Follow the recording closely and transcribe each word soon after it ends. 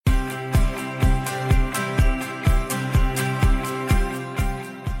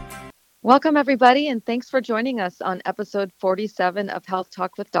Welcome, everybody, and thanks for joining us on episode 47 of Health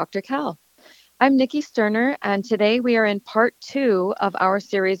Talk with Dr. Cal. I'm Nikki Sterner, and today we are in part two of our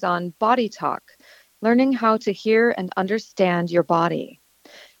series on body talk, learning how to hear and understand your body.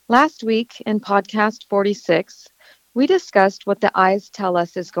 Last week in podcast 46, we discussed what the eyes tell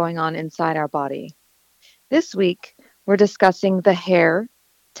us is going on inside our body. This week, we're discussing the hair,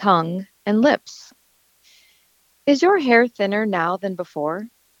 tongue, and lips. Is your hair thinner now than before?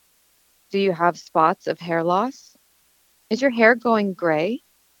 Do you have spots of hair loss? Is your hair going gray?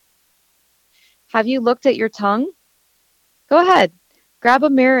 Have you looked at your tongue? Go ahead, grab a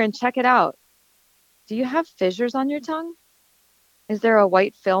mirror and check it out. Do you have fissures on your tongue? Is there a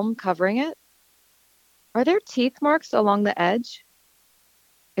white film covering it? Are there teeth marks along the edge?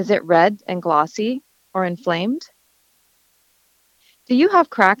 Is it red and glossy or inflamed? Do you have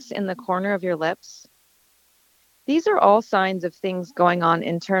cracks in the corner of your lips? These are all signs of things going on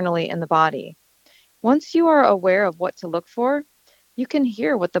internally in the body. Once you are aware of what to look for, you can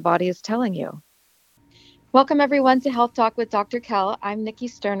hear what the body is telling you. Welcome, everyone, to Health Talk with Dr. Kel. I'm Nikki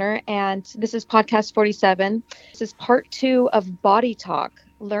Sterner, and this is podcast 47. This is part two of Body Talk.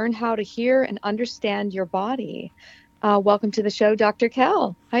 Learn how to hear and understand your body. Welcome to the show, Dr.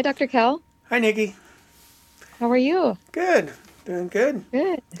 Kel. Hi, Dr. Kel. Hi, Nikki. How are you? Good. Doing good.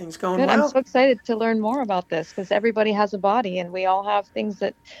 Good. Things going Good. I'm well. so excited to learn more about this because everybody has a body and we all have things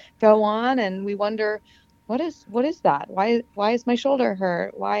that go on and we wonder, what is that? Why is my shoulder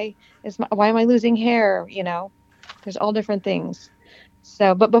hurt? Why am I losing hair? There's all different things.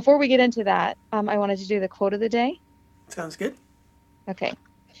 So, but before we get into that, I wanted to do the quote of the day. Sounds good. Okay.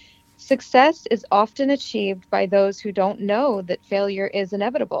 Success is often achieved by those who don't know that failure is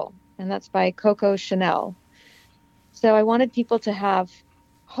inevitable. And that's by Coco Chanel. So I wanted people to have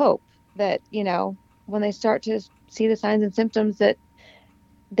hope that, when they start to see the signs and symptoms that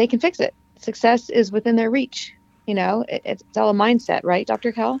they can fix it. Success is within their reach. It's all a mindset, right,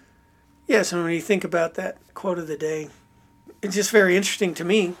 Dr. Kel? Yes, and when you think about that quote of the day, it's just very interesting to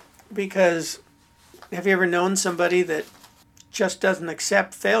me because have you ever known somebody that just doesn't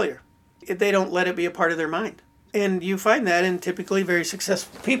accept failure? They don't let it be a part of their mind. And you find that in typically very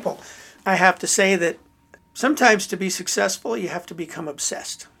successful people. I have to say that sometimes to be successful, you have to become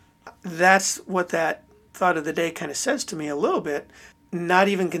obsessed. That's what that thought of the day kind of says to me a little bit. Not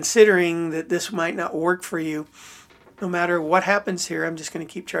even considering that this might not work for you. No matter what happens here, I'm just going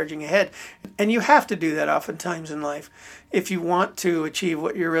to keep charging ahead. And you have to do that oftentimes in life if you want to achieve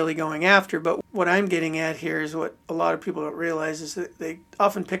what you're really going after. But what I'm getting at here is what a lot of people don't realize is that they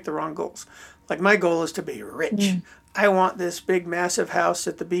often pick the wrong goals. Like my goal is to be rich. Mm. I want this big, massive house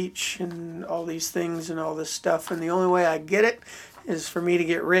at the beach and all these things and all this stuff. And the only way I get it is for me to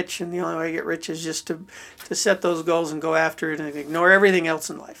get rich. And the only way I get rich is just to set those goals and go after it and ignore everything else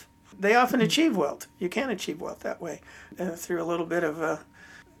in life. They often achieve wealth. You can achieve wealth that way through a little bit of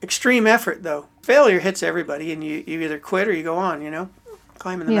extreme effort, though. Failure hits everybody, and you either quit or you go on,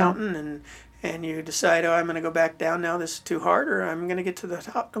 climbing the Yeah. mountain and you decide, oh, I'm going to go back down now, this is too hard, or I'm going to get to the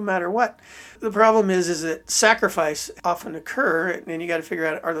top no matter what. The problem is that sacrifice often occur, and you got to figure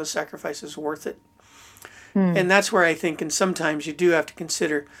out, are those sacrifices worth it? Mm. And that's where I think, and sometimes you do have to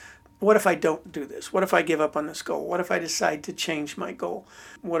consider, what if I don't do this? What if I give up on this goal? What if I decide to change my goal?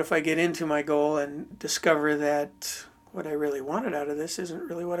 What if I get into my goal and discover that what I really wanted out of this isn't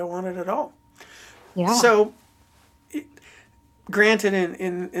really what I wanted at all? Yeah. So, granted,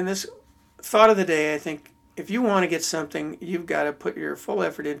 in this thought of the day, I think if you want to get something, you've got to put your full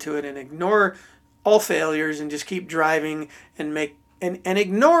effort into it and ignore all failures and just keep driving and and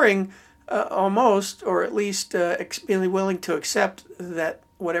ignoring almost, or at least being willing to accept that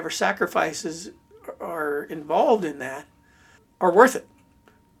whatever sacrifices are involved in that are worth it,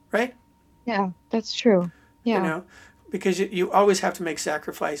 right? Yeah, that's true. You Yeah. know, because you always have to make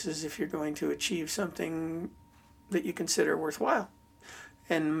sacrifices if you're going to achieve something that you consider worthwhile.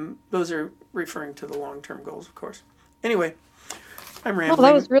 And those are referring to the long term goals, of course. Anyway, I'm Well, that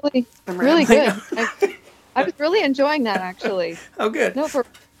rambling. was really, I'm really rambling. good. I was really enjoying that actually. Oh, good. No,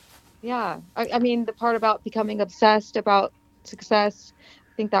 yeah. I mean, the part about becoming obsessed about success,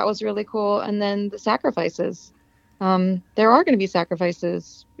 I think that was really cool. And then the sacrifices. There are going to be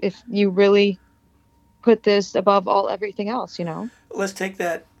sacrifices if you really put this above everything else. Let's take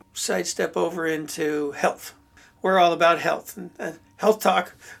that sidestep over into health. We're all about health, and health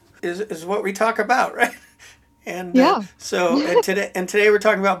talk is what we talk about, right? And Yeah. today we're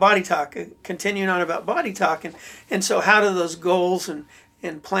talking about body talk, continuing on about body talk, and so how do those goals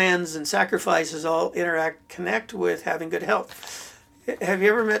and plans and sacrifices all connect with having good health? Have you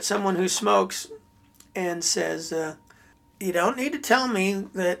ever met someone who smokes and says, You don't need to tell me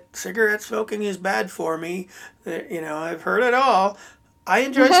that cigarette smoking is bad for me. I've heard it all. I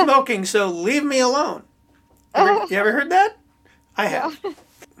enjoy smoking, so leave me alone. You ever heard that? I have.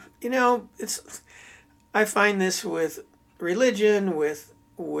 Yeah. I find this with religion,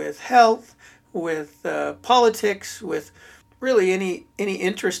 with health, with politics, with really any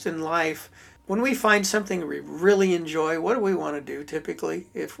interest in life. When we find something we really enjoy, what do we want to do typically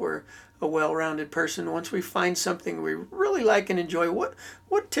if we're a well-rounded person? Once we find something we really like and enjoy,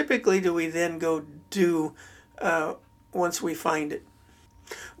 what typically do we then go do once we find it?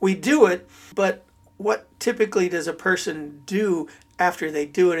 We do it, but what typically does a person do after they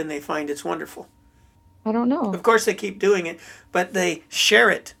do it and they find it's wonderful? I don't know. Of course, they keep doing it, but they share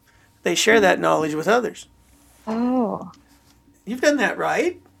it. They share that knowledge with others. Oh. You've done that,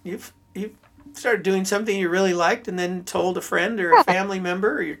 right? You've started doing something you really liked and then told a friend or a family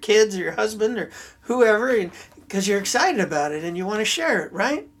member or your kids or your husband or whoever, because you're excited about it and you want to share it,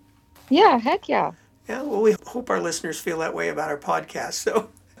 right? Yeah, heck yeah. Yeah, well, we hope our listeners feel that way about our podcast. So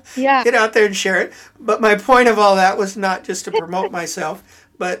Yeah. get out there and share it. But my point of all that was not just to promote myself,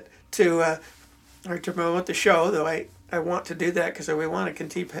 but to promote the show, though I want to do that because we want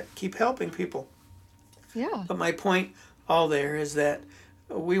to keep helping people. Yeah. But my point all there is that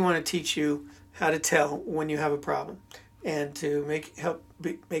we want to teach you how to tell when you have a problem and to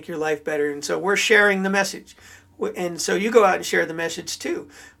make your life better. And so we're sharing the message. And so you go out and share the message too.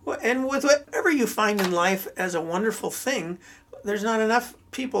 And with whatever you find in life as a wonderful thing, there's not enough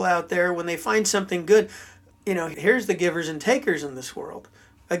people out there when they find something good. Here's the givers and takers in this world.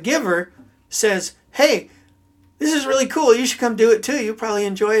 A giver says, hey, this is really cool. You should come do it too. You'll probably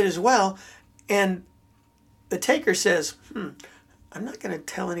enjoy it as well. And the taker says, I'm not going to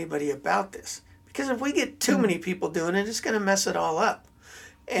tell anybody about this. Because if we get too many people doing it, it's going to mess it all up.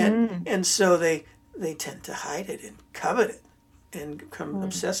 And so they tend to hide it and covet it and become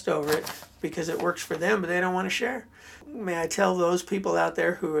obsessed over it because it works for them, but they don't want to share. May I tell those people out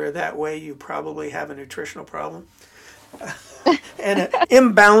there who are that way, you probably have a nutritional problem. And an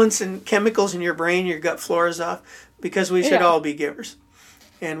imbalance in chemicals in your brain, your gut flora is off, because we should all be givers.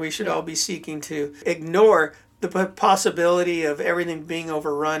 And we should all be seeking to ignore the possibility of everything being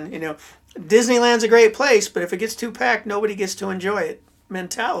overrun. Disneyland's a great place, but if it gets too packed, nobody gets to enjoy it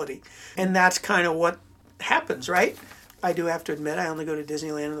mentality. And that's kind of what happens, right? I do have to admit, I only go to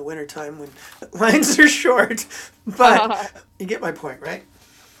Disneyland in the wintertime when lines are short. But you get my point, right?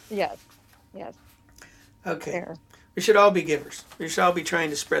 Yes. Okay. Fair. We should all be givers. We should all be trying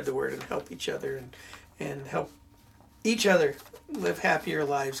to spread the word and help each other and help each other live happier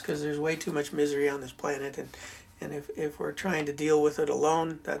lives, because there's way too much misery on this planet. And if we're trying to deal with it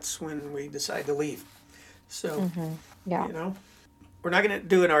alone, that's when we decide to leave. So, Yeah. We're not going to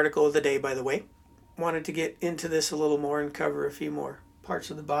do an article of the day, by the way. Wanted to get into this a little more and cover a few more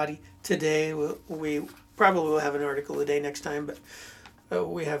parts of the body. Today, we probably will have an article of the day next time, but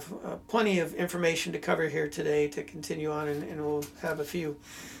we have plenty of information to cover here today to continue on, and we'll have a few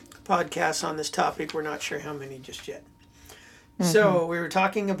podcasts on this topic. We're not sure how many just yet. So we were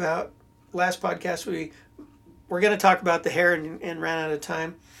talking about, last podcast, we're going to talk about the hair and ran out of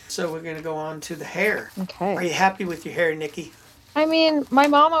time. So we're going to go on to the hair. Okay. Are you happy with your hair, Nikki? I mean, my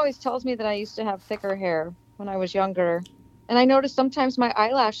mom always tells me that I used to have thicker hair when I was younger. And I noticed sometimes my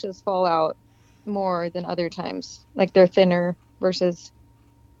eyelashes fall out more than other times. Like they're thinner versus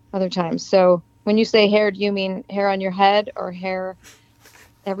other times. So when you say hair, do you mean hair on your head or hair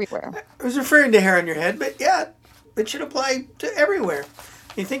everywhere? I was referring to hair on your head, but yeah, it should apply to everywhere.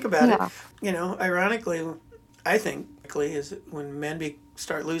 You think about it. Ironically, I think is when men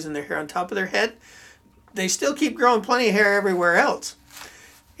start losing their hair on top of their head, they still keep growing plenty of hair everywhere else.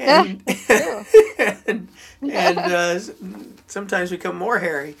 And sometimes become more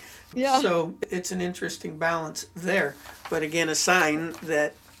hairy. Yeah. So it's an interesting balance there. But again, a sign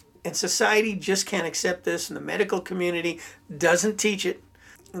that, and society just can't accept this, and the medical community doesn't teach it,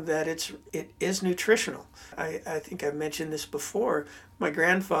 that it is nutritional. I think I've mentioned this before. My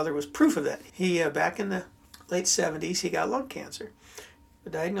grandfather was proof of that. He, back in the late 70s, he got lung cancer.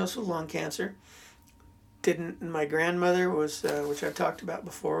 Diagnosed with lung cancer. My grandmother was, which I've talked about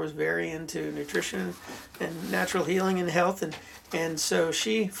before, was very into nutrition and natural healing and health. And so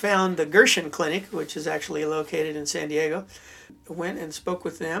she found the Gershon Clinic, which is actually located in San Diego, went and spoke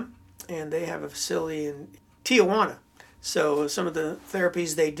with them, and they have a facility in Tijuana. So some of the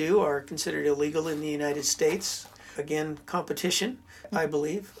therapies they do are considered illegal in the United States. Again, competition, I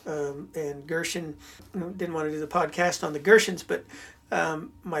believe. And Gershon, didn't want to do the podcast on the Gershons, but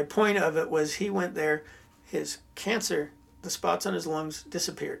my point of it was he went there, his cancer, the spots on his lungs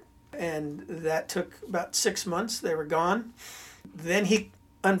disappeared. and that took about 6 months. They were gone. Then he,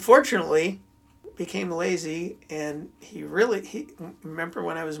 unfortunately, became lazy, and he remember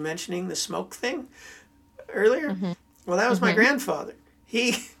when I was mentioning the smoke thing earlier? Mm-hmm. Well, that was my Mm-hmm. grandfather.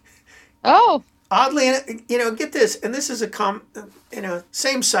 He Oh, oddly, get this, and this is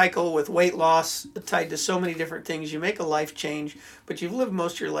same cycle with weight loss tied to so many different things. You make a life change, but you've lived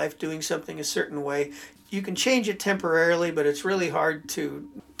most of your life doing something a certain way. You can change it temporarily, but it's really hard to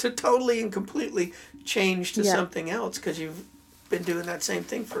totally and completely change to something else, because you've been doing that same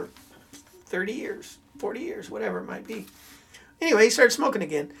thing for 30 years, 40 years, whatever it might be. Anyway, he started smoking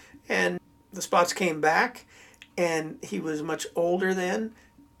again, and the spots came back, and he was much older then,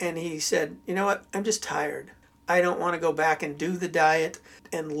 and he said, you know what, I'm just tired. I don't want to go back and do the diet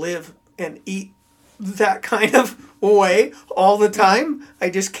and live and eat that kind of way all the time. I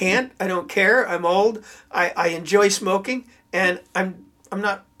just can't. I don't care. I'm old. I enjoy smoking, and I'm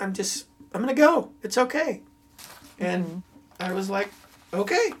going to go. It's okay. And I was like,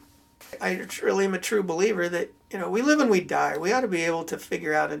 okay. I truly am a true believer that, we live and we die. We ought to be able to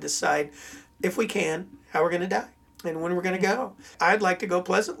figure out and decide, if we can, how we're going to die and when we're going to go. I'd like to go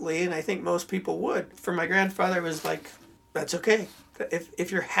pleasantly, and I think most people would. For my grandfather, it was like, that's okay.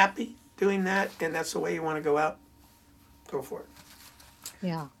 If you're happy doing that and that's the way you want to go out, go for it.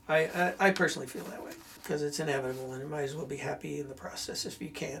 yeah. I personally feel that way, because it's inevitable, and you might as well be happy in the process if you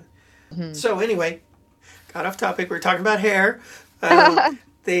can. Mm-hmm. So anyway, got off topic. We were talking about hair.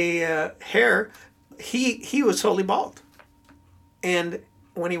 The hair, he was totally bald. And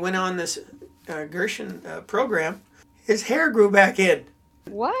when he went on this Gershon program, his hair grew back in.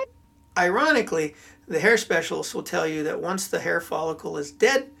 What? Ironically, the hair specialist will tell you that once the hair follicle is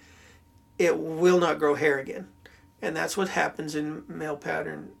dead, it will not grow hair again. And that's what happens in male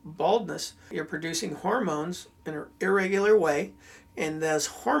pattern baldness. You're producing hormones in an irregular way, and those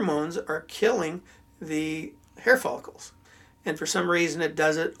hormones are killing the hair follicles. And for some reason, it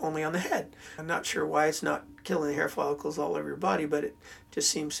does it only on the head. I'm not sure why it's not killing the hair follicles all over your body, but it just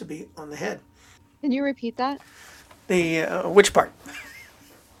seems to be on the head. Can you repeat that? The which part?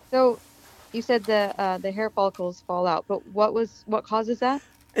 So, you said the hair follicles fall out, but what causes that?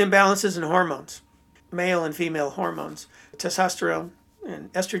 Imbalances in hormones, male and female hormones, testosterone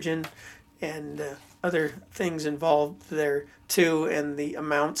and estrogen, and other things involved there too, and the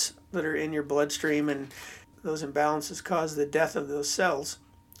amounts that are in your bloodstream, and those imbalances cause the death of those cells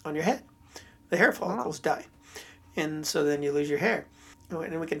on your head. The hair follicles die, and so then you lose your hair.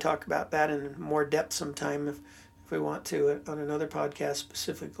 And we can talk about that in more depth sometime if we want to on another podcast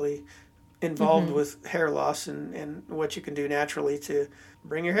specifically involved with hair loss and what you can do naturally to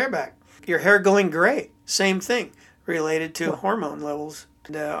bring your hair back. Your hair going gray, same thing, related to hormone levels.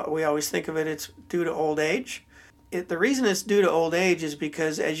 And, we always think of it's due to old age. The reason it's due to old age is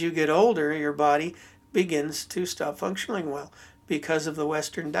because as you get older, your body begins to stop functioning well because of the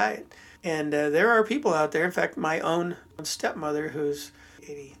Western diet. And there are people out there, in fact, my own stepmother, who's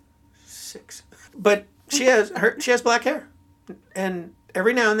 86, but she has black hair, and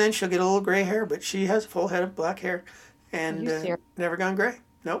every now and then she'll get a little gray hair, but she has a full head of black hair, and never gone gray.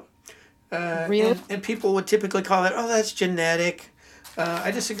 Nope. Really? And people would typically call it, oh, that's genetic.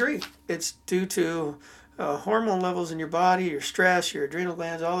 I disagree. It's due to hormone levels in your body, your stress, your adrenal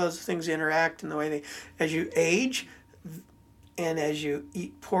glands, all those things interact in the way as you age and as you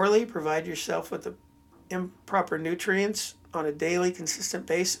eat poorly, provide yourself with the improper nutrients on a daily consistent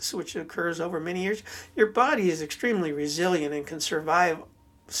basis, which occurs over many years, your body is extremely resilient and can survive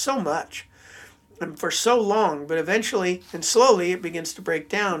so much and for so long, but eventually and slowly it begins to break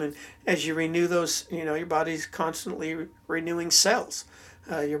down. And as you renew those, your body's constantly renewing cells.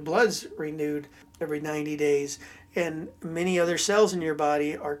 Your blood's renewed every 90 days, and many other cells in your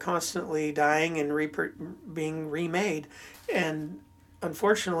body are constantly dying and being remade. And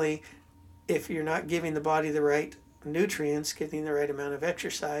unfortunately, if you're not giving the body the right nutrients, getting the right amount of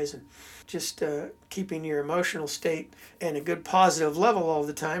exercise, and just keeping your emotional state in a good positive level all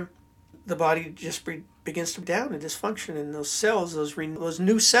the time, the body just begins to down and dysfunction, and those cells, those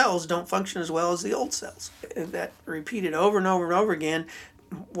new cells, don't function as well as the old cells. And that repeated over and over and over again,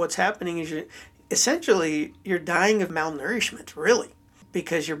 what's happening is you're dying of malnourishment, really,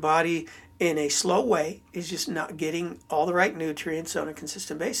 because your body, in a slow way, is just not getting all the right nutrients on a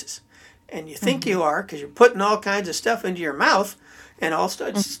consistent basis. And you think you are, because you're putting all kinds of stuff into your mouth, and all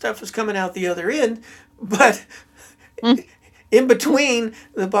stuff is coming out the other end, but in between,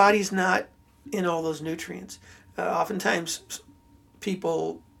 the body's not in all those nutrients. Oftentimes,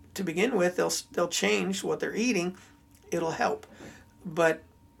 people, to begin with, they'll change what they're eating. It'll help. But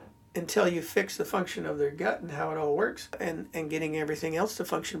until you fix the function of their gut and how it all works and getting everything else to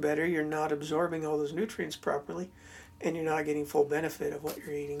function better, you're not absorbing all those nutrients properly and you're not getting full benefit of what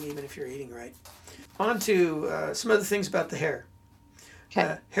you're eating, even if you're eating right. On to some other things about the hair.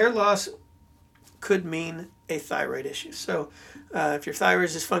 Okay. Hair loss could mean a thyroid issue. So if your thyroid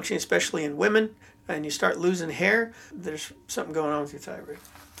is dysfunctioning, especially in women, and you start losing hair, there's something going on with your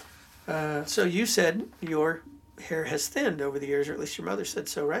thyroid. So you said your hair has thinned over the years, or at least your mother said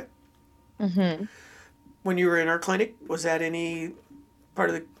so, right? Mm-hmm. When you were in our clinic, was that any part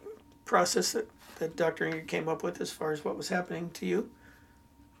of the process that Dr. Ingrid came up with as far as what was happening to you?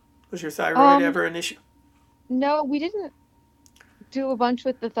 Was your thyroid ever an issue? No, we didn't do a bunch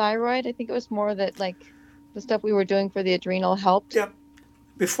with the thyroid. I think it was more that like the stuff we were doing for the adrenal helped. Yep.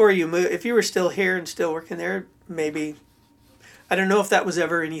 Before you moved, if you were still here and still working there, maybe, I don't know if that was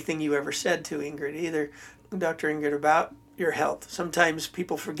ever anything you ever said to Ingrid either, Dr. Ingrid, about your health. Sometimes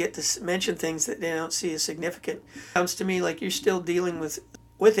people forget to mention things that they don't see as significant. It sounds to me like you're still dealing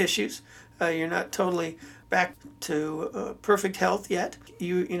with issues. You're not totally back to perfect health yet.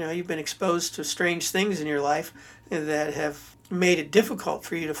 You've been exposed to strange things in your life that have made it difficult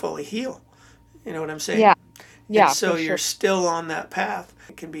for you to fully heal. You know what I'm saying? Yeah. Yeah. And so for you're sure. still on that path.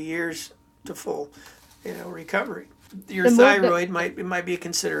 It can be years to full, recovery. Your The move that- thyroid might be a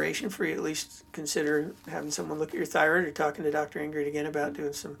consideration for you. At least consider having someone look at your thyroid, or talking to Dr. Ingrid again about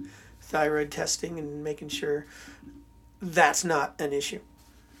doing some thyroid testing and making sure that's not an issue.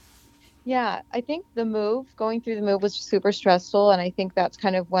 Yeah, I think going through the move was super stressful. And I think that's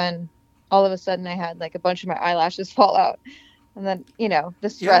kind of when all of a sudden I had like a bunch of my eyelashes fall out. And then, the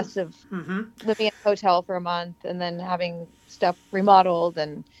stress of Mm-hmm. living in a hotel for a month and then having stuff remodeled.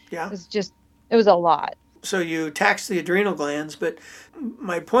 And Yeah. it was a lot. So you tax the adrenal glands, but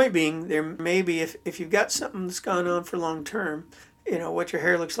my point being, there may be, if you've got something that's gone on for long term, what your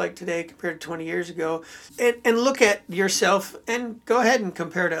hair looks like today compared to 20 years ago, and look at yourself and go ahead and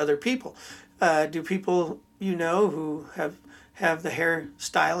compare to other people. Do people who have the hair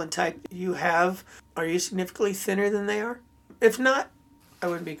style and type you have, are you significantly thinner than they are? If not, I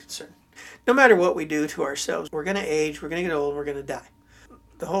wouldn't be concerned. No matter what we do to ourselves, we're going to age, we're going to get old, we're going to die.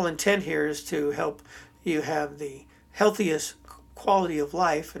 The whole intent here is to help you have the healthiest quality of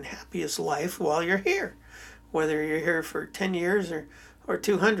life and happiest life while you're here. Whether you're here for 10 years or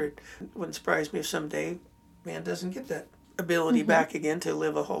 200. It wouldn't surprise me if someday man doesn't get that ability back again to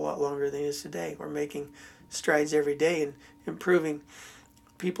live a whole lot longer than he is today. We're making strides every day in improving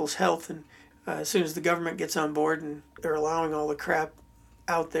people's health. And as soon as the government gets on board and they're allowing all the crap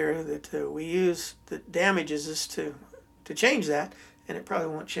out there that we use that damages us to change that, and it probably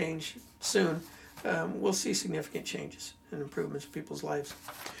won't change soon, we'll see significant changes and improvements in people's lives.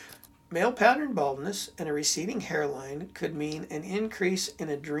 Male pattern baldness and a receding hairline could mean an increase in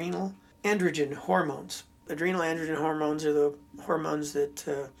adrenal androgen hormones. Adrenal androgen hormones are the hormones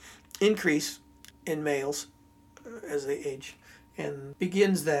that increase in males as they age, and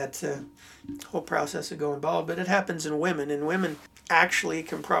begins that whole process of going bald. But it happens in women, and women actually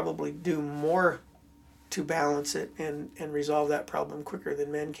can probably do more to balance it and resolve that problem quicker than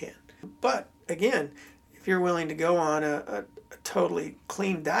men can. But again, if you're willing to go on a totally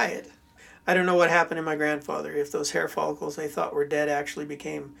clean diet, I don't know what happened to my grandfather, if those hair follicles they thought were dead actually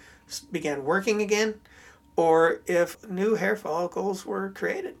began working again, or if new hair follicles were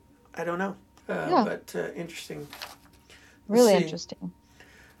created. I don't know. But interesting. Really interesting.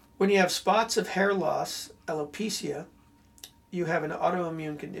 When you have spots of hair loss, alopecia, you have an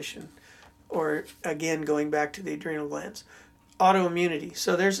autoimmune condition, or again, going back to the adrenal glands, autoimmunity.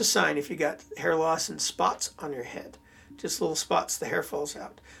 So there's a sign if you got hair loss and spots on your head, just little spots, the hair falls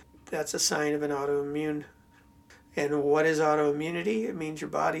out. That's a sign of an autoimmune. And what is autoimmunity? It means your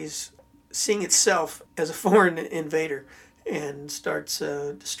body's seeing itself as a foreign invader and starts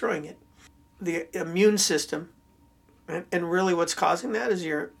destroying it. The immune system, and really what's causing that is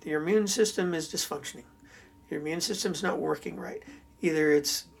your immune system is dysfunctioning. Your immune system's not working right. Either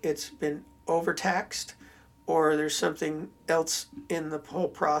it's been overtaxed, or there's something else in the whole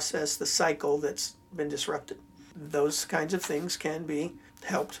process, the cycle, that's been disrupted. Those kinds of things can be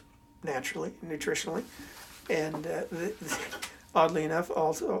helped naturally, nutritionally, and oddly enough,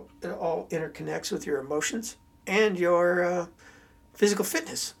 also it all interconnects with your emotions and your physical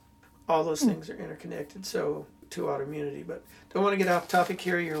fitness. All those things are interconnected, so to autoimmunity. But don't want to get off topic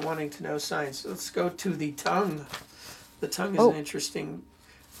here. You're wanting to know science. Let's go to the tongue. The tongue is an interesting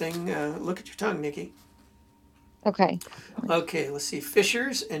thing. Look at your tongue, Nikki. Okay. Okay, let's see.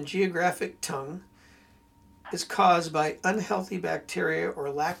 Fissures and geographic tongue is caused by unhealthy bacteria or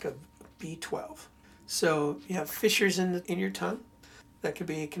lack of B12. So you have fissures in your tongue. That could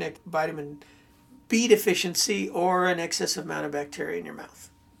be connected to vitamin B deficiency or an excessive amount of bacteria in your mouth.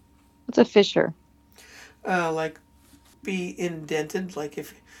 What's a fissure? Like be indented. Like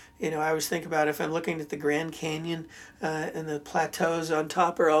if, I always think about if I'm looking at the Grand Canyon and the plateaus on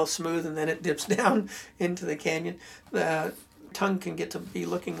top are all smooth and then it dips down into the canyon, the tongue can get to be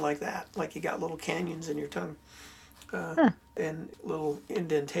looking like that, like you got little canyons in your tongue and little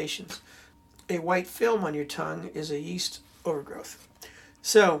indentations. A white film on your tongue is a yeast overgrowth.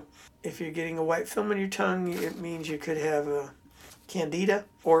 So if you're getting a white film on your tongue, it means you could have a candida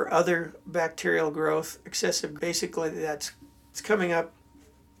or other bacterial growth, excessive. Basically, it's coming up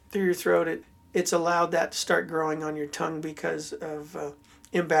through your throat. It's allowed that to start growing on your tongue because of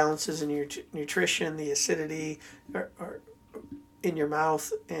imbalances in your nutrition, the acidity or in your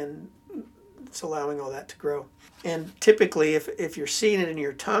mouth, and it's allowing all that to grow. And typically, if you're seeing it in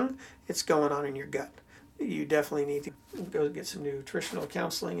your tongue, it's going on in your gut. You definitely need to go get some nutritional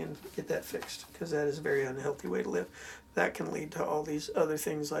counseling and get that fixed, because that is a very unhealthy way to live. That can lead to all these other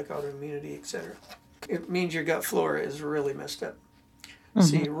things like autoimmunity, etc. It means your gut flora is really messed up. Mm-hmm.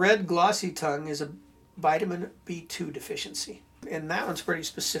 See, red glossy tongue is a vitamin B2 deficiency, and that one's pretty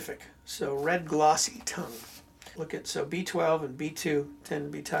specific. So red glossy tongue. Look at, so B12 and B2 tend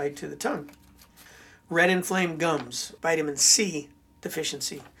to be tied to the tongue. Red inflamed gums, vitamin C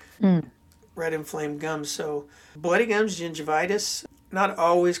deficiency. Red inflamed gums. So bloody gums, gingivitis, not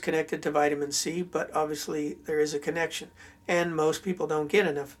always connected to vitamin C, but obviously there is a connection. And most people don't get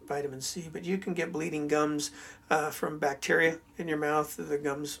enough vitamin C, but you can get bleeding gums from bacteria in your mouth. The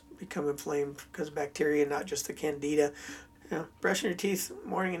gums become inflamed because of bacteria, not just the candida. Brushing your teeth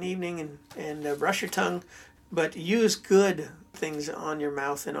morning and evening and brush your tongue, but use good things on your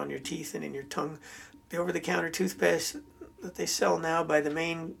mouth and on your teeth and in your tongue. The over-the-counter toothpaste that they sell now by the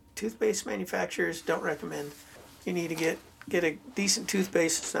main toothpaste manufacturers, don't recommend. You need to get a decent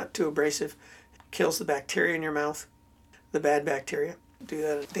toothpaste. It's not too abrasive. It kills the bacteria in your mouth, the bad bacteria. Do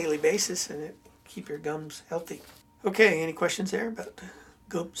that on a daily basis and it keep your gums healthy. Okay, any questions there about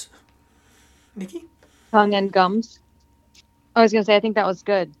gums? Nikki? Tongue and gums. I was going to say, I think that was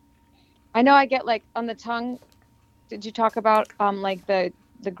good. I know I get like on the tongue. Did you talk about like the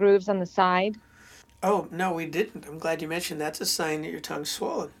grooves on the side? Oh, no, we didn't. I'm glad you mentioned that's a sign that your tongue's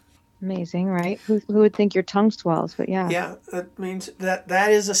swollen. Amazing, right? Who would think your tongue swells? But yeah. Yeah, that means that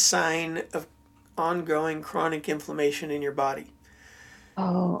is a sign of ongoing chronic inflammation in your body.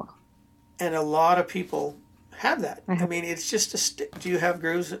 Oh. And a lot of people have that. I mean, it's just do you have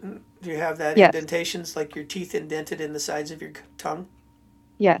grooves? Do you have that indentations, like your teeth indented in the sides of your tongue?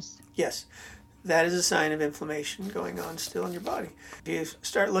 Yes. Yes. That is a sign of inflammation going on still in your body. If you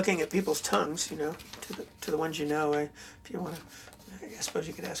start looking at people's tongues, to the ones if you want to, I suppose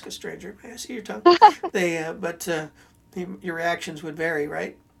you could ask a stranger, "May I see your tongue?" Your reactions would vary,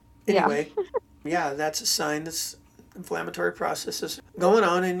 right? Anyway, yeah, that's a sign that's inflammatory processes going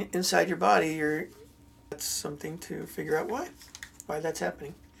on inside your body. That's something to figure out why that's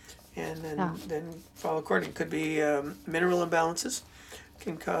happening, and then follow accordingly. Could be mineral imbalances.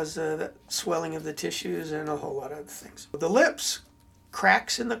 Can cause the swelling of the tissues and a whole lot of other things. The lips,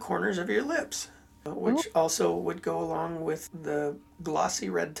 cracks in the corners of your lips, which also would go along with the glossy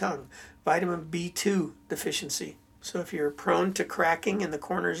red tongue. Vitamin B2 deficiency. So if you're prone to cracking in the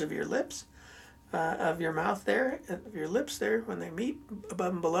corners of your lips, of your mouth there, of your lips there, when they meet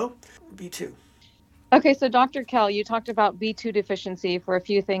above and below, B2. Okay, so Dr. Kell, you talked about B2 deficiency for a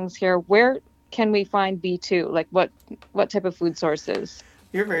few things here. Where can we find B2? Like what type of food sources?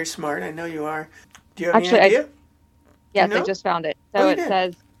 You're very smart. I know you are. Do you have any idea? Yes, I just found it. So it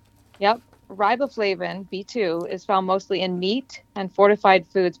says, riboflavin, B2, is found mostly in meat and fortified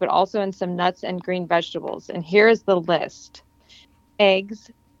foods, but also in some nuts and green vegetables. And here is the list. Eggs,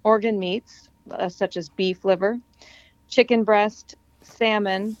 organ meats, such as beef liver, chicken breast,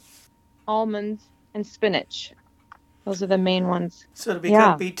 salmon, almonds, and spinach. Those are the main ones. So to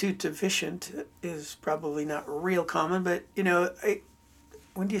become B2 deficient is probably not real common, but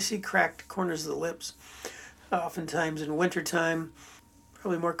when do you see cracked corners of the lips? Oftentimes in wintertime,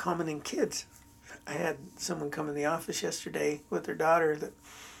 probably more common in kids. I had someone come in the office yesterday with their daughter that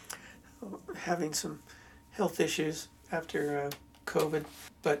having some health issues after COVID.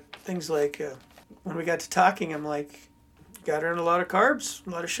 But things like when we got to talking, I'm like, got her on a lot of carbs, a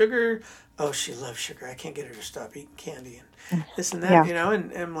lot of sugar. Oh, she loves sugar. I can't get her to stop eating candy and this and that,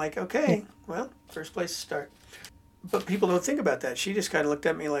 and I'm like, okay, well, first place to start. But people don't think about that. She just kind of looked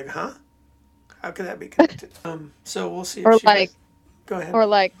at me like, huh? How could that be connected? So we'll see if go ahead. Or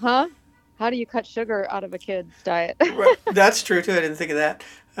like, huh? How do you cut sugar out of a kid's diet? Right. That's true, too. I didn't think of that.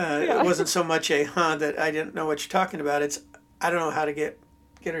 It wasn't so much a that I didn't know what you're talking about. It's I don't know how to get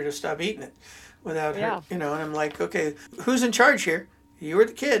her to stop eating it without her, Yeah. and I'm like, okay, who's in charge here? You or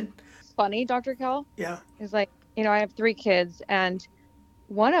the kid? It's funny, Dr. Cal, Yeah. is like, I have 3 kids, and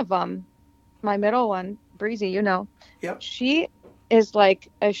one of them, my middle one, Breezy, Yep. she is like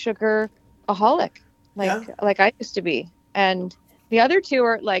a sugaraholic, Yeah. like I used to be. And the other two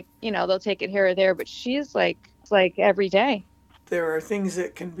are like, they'll take it here or there, but she's like every day. There are things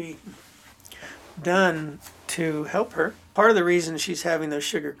that can be done to help her. Part of the reason she's having those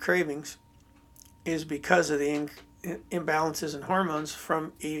sugar cravings is because of the imbalances in hormones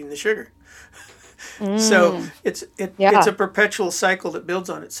from eating the sugar. So it's a perpetual cycle that builds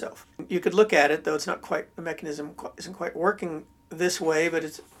on itself. You could look at it, though it's not quite, the mechanism isn't quite working this way, but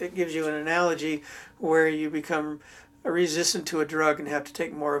it gives you an analogy where you become resistant to a drug and have to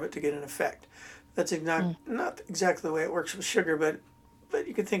take more of it to get an effect. That's not exactly the way it works with sugar, but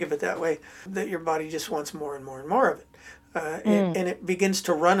you could think of it that way, that your body just wants more and more and more of it. And it begins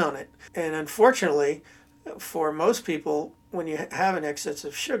to run on it. And unfortunately, for most people, when you have an excess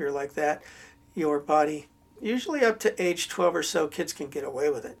of sugar like that, your body, usually up to age 12 or so, kids can get away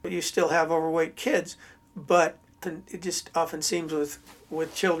with it. But you still have overweight kids, but it just often seems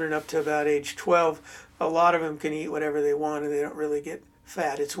with children up to about age 12, a lot of them can eat whatever they want and they don't really get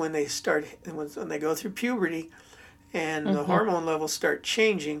fat. It's when they when they go through puberty and the hormone levels start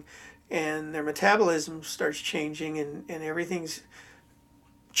changing and their metabolism starts changing and everything's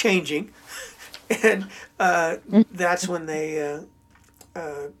changing. And that's when that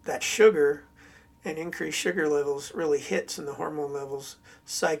sugar and increased sugar levels really hits and the hormone levels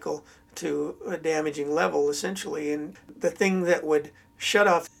cycle to a damaging level, essentially. And the thing that would shut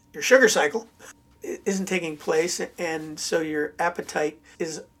off your sugar cycle isn't taking place, and so your appetite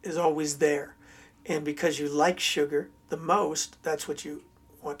is always there. And because you like sugar the most, that's what you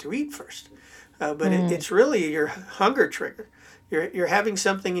want to eat first. But it's really your hunger trigger. You're having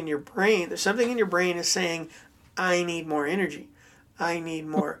something in your brain. There's something in your brain is saying, I need more energy. I need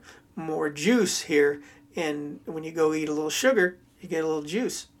more juice here. And when you go eat a little sugar, you get a little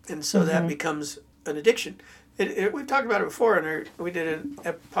juice. And so that becomes an addiction. We've talked about it before, and we did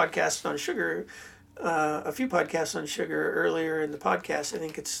a podcast on sugar, a few podcasts on sugar earlier in the podcast. I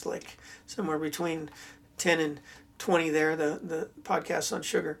think it's like somewhere between 10 and 20 there, the podcasts on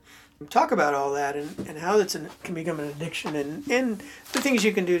sugar. Talk about all that and how can become an addiction and the things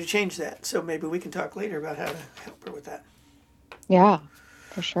you can do to change that. So maybe we can talk later about how to help her with that. Yeah,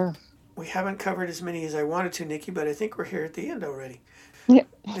 for sure. We haven't covered as many as I wanted to, Nikki, but I think we're here at the end already.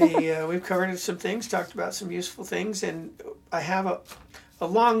 Yeah. We've covered some things, talked about some useful things, and I have a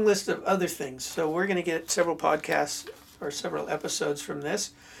long list of other things. So we're going to get several podcasts or several episodes from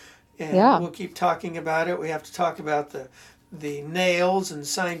this, and we'll keep talking about it. We have to talk about the nails and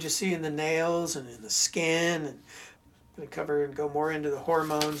signs you see in the nails and in the skin, and we cover and go more into the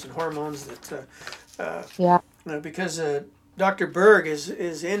hormones that because Dr. Berg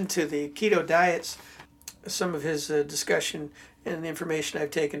is into the keto diets. Some of his discussion and the information I've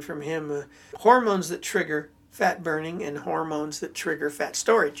taken from him, hormones that trigger fat burning and hormones that trigger fat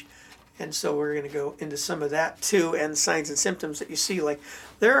storage. And so we're going to go into some of that too, and signs and symptoms that you see. Like,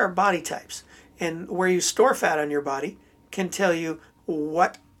 there are body types, and where you store fat on your body can tell you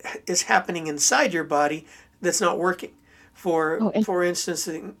what is happening inside your body that's not working. For instance,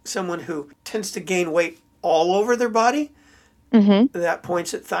 someone who tends to gain weight all over their body, that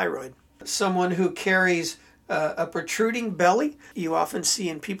points at thyroid. Someone who carries a protruding belly, you often see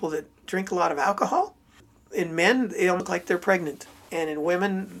in people that drink a lot of alcohol. In men, they don't look like they're pregnant. And in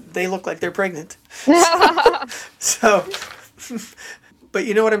women, they look like they're pregnant. So, but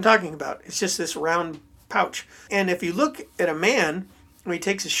you know what I'm talking about. It's just this round pouch. And if you look at a man, when he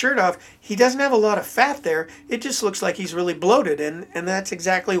takes his shirt off, he doesn't have a lot of fat there. It just looks like he's really bloated. And that's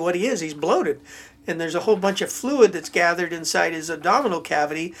exactly what he is. He's bloated. And there's a whole bunch of fluid that's gathered inside his abdominal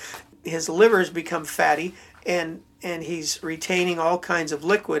cavity. His liver's become fatty, and he's retaining all kinds of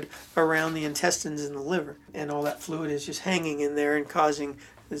liquid around the intestines and the liver. And all that fluid is just hanging in there and causing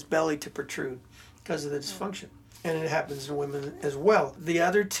his belly to protrude because of the dysfunction. And it happens in women as well. The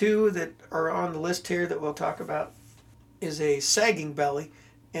other two that are on the list here that we'll talk about is a sagging belly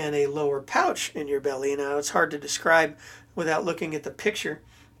and a lower pouch in your belly. Now, it's hard to describe without looking at the picture.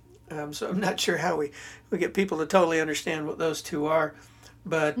 So I'm not sure how we get people to totally understand what those two are.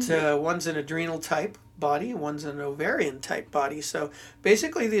 But one's an adrenal type body, one's an ovarian type body. So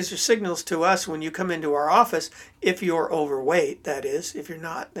basically these are signals to us when you come into our office, if you're overweight, that is. If you're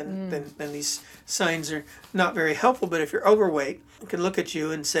not, then these signs are not very helpful. But if you're overweight, we can look at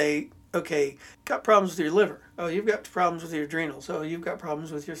you and say, okay, got problems with your liver. Oh, you've got problems with your adrenals. Oh, you've got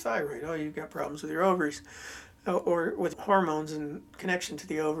problems with your thyroid. Oh, you've got problems with your ovaries. or with hormones in connection to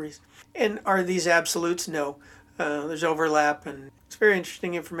the ovaries. And are these absolutes? No. There's overlap, and it's very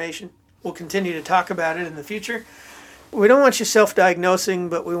interesting information. We'll continue to talk about it in the future. We don't want you self-diagnosing,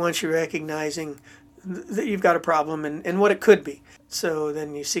 but we want you recognizing that you've got a problem and what it could be. So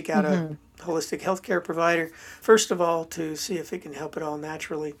then you seek out a holistic healthcare provider, first of all, to see if it can help it all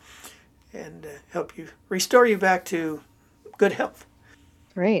naturally and help you restore you back to good health.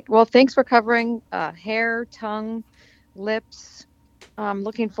 Great. Well, thanks for covering hair, tongue, lips. I'm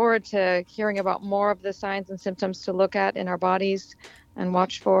looking forward to hearing about more of the signs and symptoms to look at in our bodies and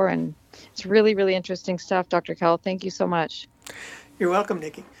watch for. And it's really, really interesting stuff, Dr. Kell. Thank you so much. You're welcome,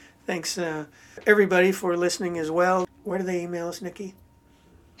 Nikki. Thanks, everybody, for listening as well. Where do they email us, Nikki?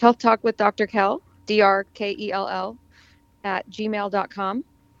 Health Talk with Dr. Kell, DRKELL, @gmail.com.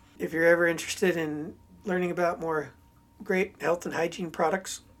 If you're ever interested in learning about more great health and hygiene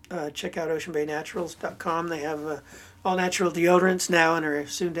products, check out oceanbaynaturals.com. They have all natural deodorants now and are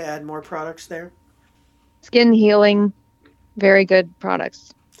soon to add more products there. Skin healing, very good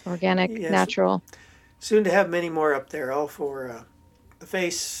products. Organic, natural. Soon to have many more up there, all for the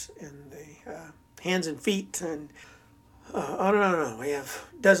face and the hands and feet. And on and on and on. We have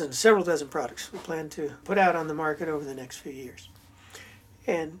several dozen products we plan to put out on the market over the next few years.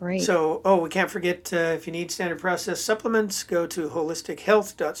 And so, we can't forget, if you need Standard Process supplements, go to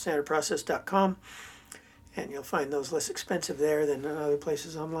holistichealth.standardprocess.com, and you'll find those less expensive there than other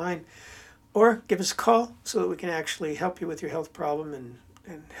places online. Or give us a call so that we can actually help you with your health problem and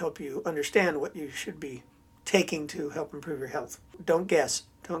help you understand what you should be taking to help improve your health. Don't guess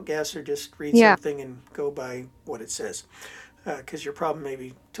or just read something and go by what it says, because your problem may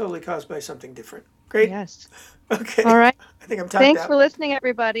be totally caused by something different. Great. Yes. Okay. All right. I think I'm talking. Thanks for listening,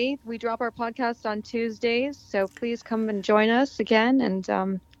 everybody. We drop our podcast on Tuesdays, so please come and join us again. And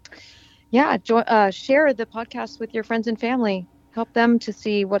share the podcast with your friends and family. Help them to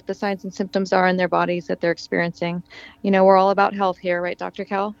see what the signs and symptoms are in their bodies that they're experiencing. We're all about health here, right, Dr.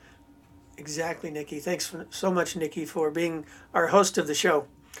 Kell? Exactly, Nikki. Thanks so much, Nikki, for being our host of the show.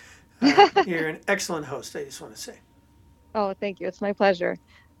 You're an excellent host, I just want to say. Oh, thank you. It's my pleasure.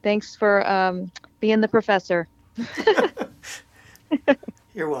 Thanks for being the professor.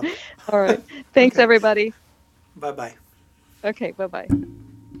 You're welcome. All right. Thanks, everybody. Bye-bye. Okay, bye-bye.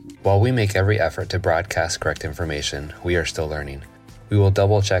 While we make every effort to broadcast correct information, we are still learning. We will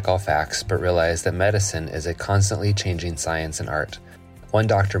double-check all facts, but realize that medicine is a constantly changing science and art. One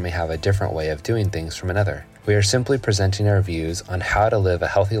doctor may have a different way of doing things from another. We are simply presenting our views on how to live a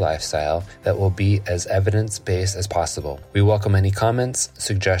healthy lifestyle that will be as evidence-based as possible. We welcome any comments,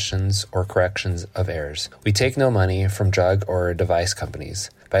 suggestions, or corrections of errors. We take no money from drug or device companies.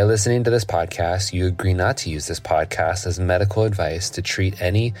 By listening to this podcast, you agree not to use this podcast as medical advice to treat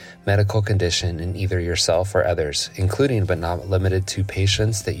any medical condition in either yourself or others, including but not limited to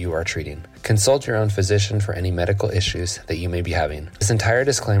patients that you are treating. Consult your own physician for any medical issues that you may be having. This entire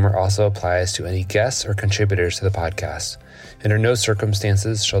disclaimer also applies to any guests or contributors to the podcast. Under no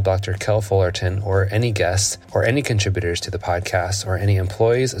circumstances shall Dr. Kell Fullerton or any guests or any contributors to the podcast or any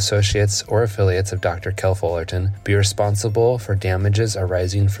employees, associates, or affiliates of Dr. Kell Fullerton be responsible for damages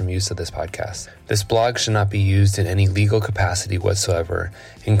arising from use of this podcast. This blog should not be used in any legal capacity whatsoever,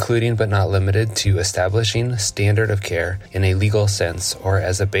 including but not limited to establishing standard of care in a legal sense or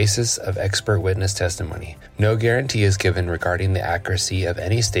as a basis of expert witness testimony. No guarantee is given regarding the accuracy of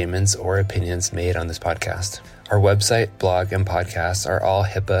any statements or opinions made on this podcast. Our website, blog, and podcasts are all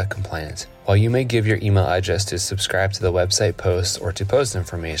HIPAA compliant. While you may give your email address to subscribe to the website posts or to post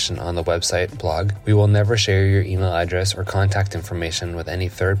information on the website blog, we will never share your email address or contact information with any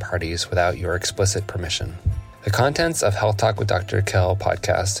third parties without your explicit permission. The contents of Health Talk with Dr. Kell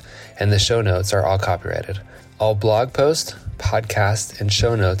podcast and the show notes are all copyrighted. All blog posts, podcasts, and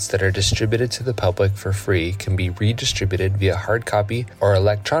show notes that are distributed to the public for free can be redistributed via hard copy or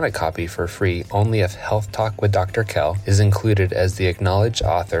electronic copy for free only if Health Talk with Dr. Kell is included as the acknowledged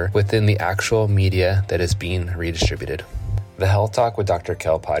author within the actual media that is being redistributed. The Health Talk with Dr.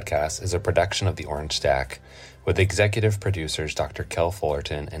 Kell podcast is a production of the Orange Stack, with executive producers Dr. Kell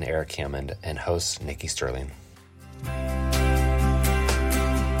Fullerton and Eric Hammond and hosts Nikki Sterling.